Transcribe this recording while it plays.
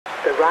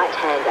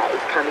right-hander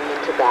is coming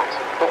into bat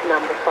at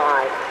number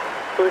 5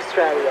 for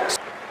Australia.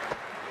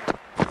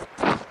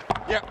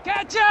 Yep.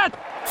 Catch it!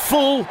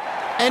 Full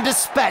and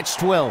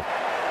dispatched well.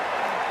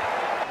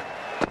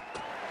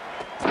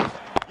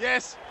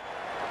 Yes.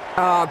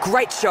 Oh,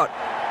 great shot.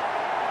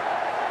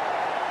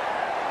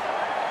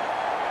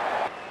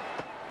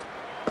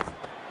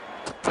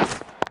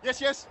 Yes,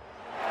 yes.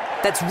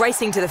 That's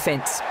racing to the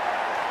fence.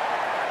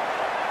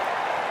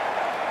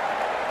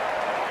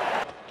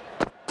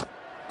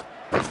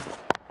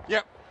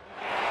 Yep.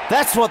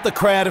 That's what the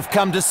crowd have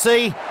come to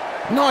see.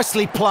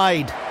 Nicely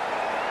played.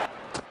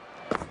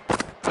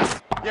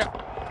 Yep.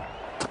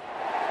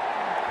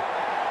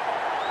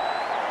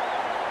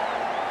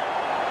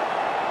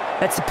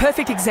 That's a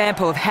perfect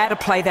example of how to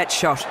play that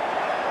shot.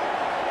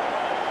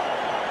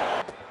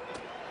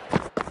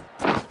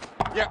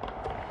 Yep.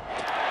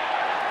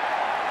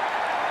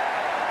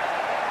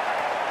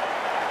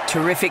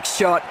 Terrific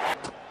shot.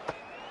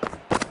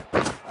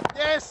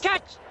 Yes.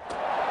 Catch!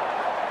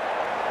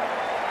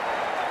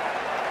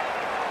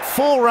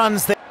 4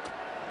 runs there.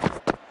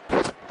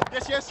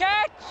 Yes, yes.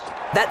 Catch!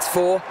 That's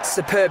 4.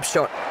 Superb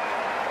shot.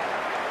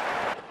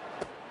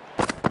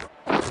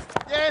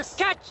 Yes.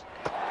 Catch!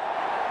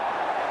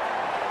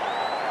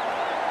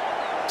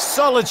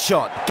 Solid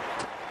shot.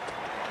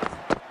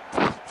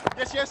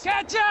 Yes, yes.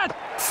 Catch it!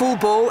 Full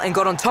ball and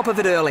got on top of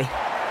it early.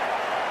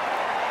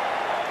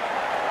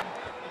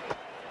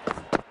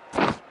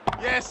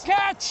 Yes.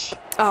 Catch!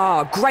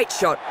 Oh, great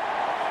shot.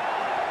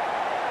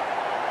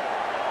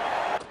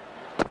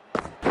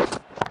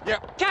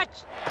 Yep.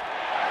 Catch!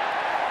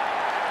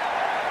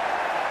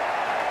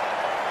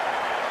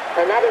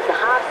 And that is the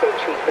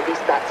half-century for this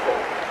batsman.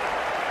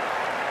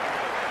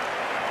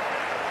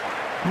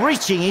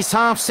 Reaching his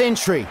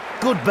half-century.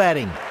 Good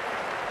batting.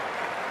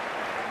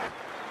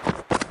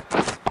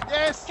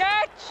 Yes.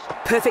 Catch!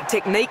 Perfect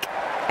technique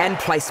and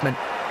placement.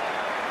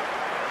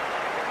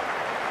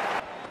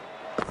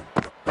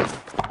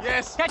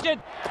 Yes. Catch it!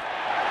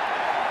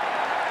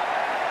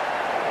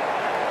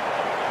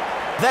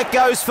 That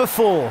goes for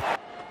 4.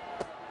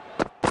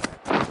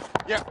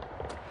 Yep.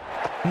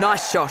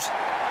 Nice shot.